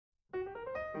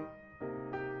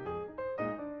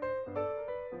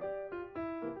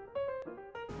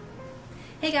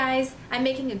Hey guys, I'm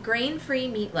making a grain-free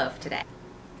meatloaf today.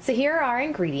 So here are our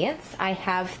ingredients. I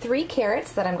have 3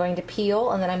 carrots that I'm going to peel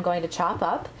and then I'm going to chop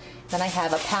up. Then I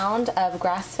have a pound of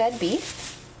grass-fed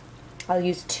beef. I'll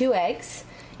use 2 eggs.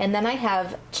 And then I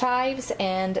have chives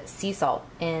and sea salt,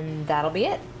 and that'll be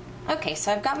it. Okay,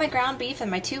 so I've got my ground beef and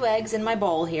my 2 eggs in my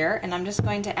bowl here, and I'm just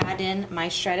going to add in my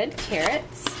shredded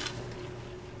carrots.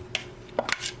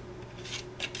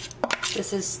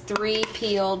 This is 3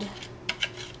 peeled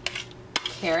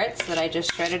carrots that I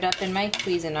just shredded up in my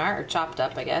Cuisinart, or chopped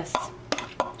up, I guess.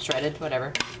 Shredded,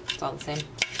 whatever. It's all the same.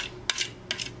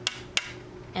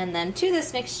 And then to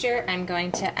this mixture, I'm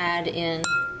going to add in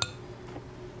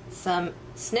some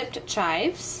snipped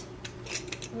chives.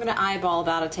 I'm going to eyeball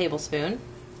about a tablespoon.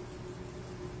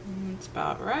 That's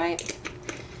about right.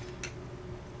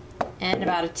 And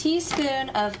about a teaspoon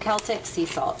of Celtic sea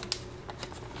salt.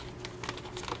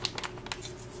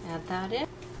 Add that in.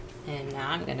 And now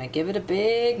I'm going to give it a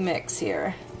big mix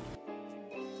here.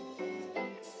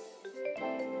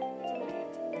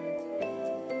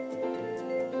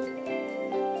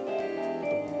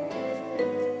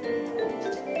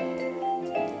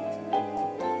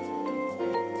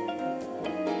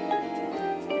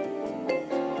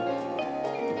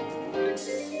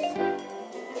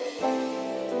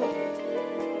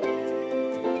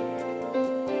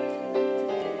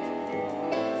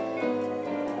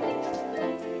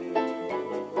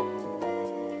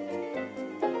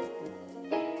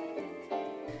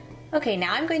 Okay,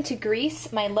 now I'm going to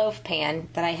grease my loaf pan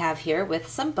that I have here with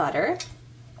some butter.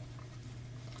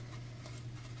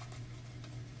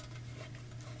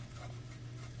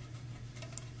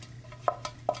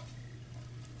 I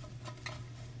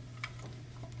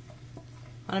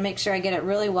want to make sure I get it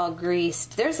really well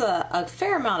greased. There's a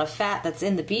fair amount of fat that's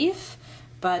in the beef,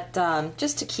 but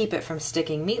just to keep it from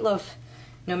sticking. Meatloaf,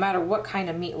 no matter what kind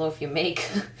of meatloaf you make,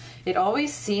 it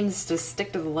always seems to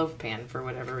stick to the loaf pan for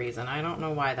whatever reason. I don't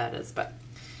know why that is, but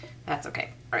that's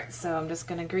okay. All right, so I'm just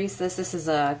gonna grease this. This is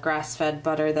a grass-fed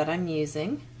butter that I'm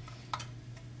using.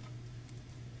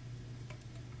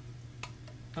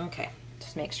 Okay,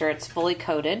 just make sure it's fully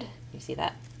coated. You see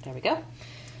that? There we go.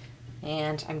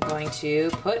 And I'm going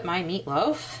to put my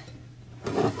meatloaf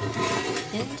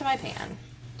into my pan,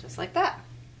 just like that.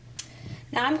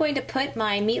 Now I'm going to put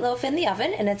my meatloaf in the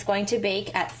oven, and it's going to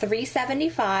bake at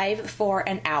 375 for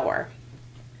an hour.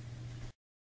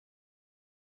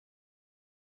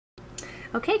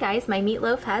 Okay guys, my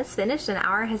meatloaf has finished. An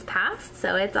hour has passed,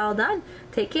 so it's all done.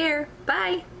 Take care.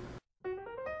 Bye.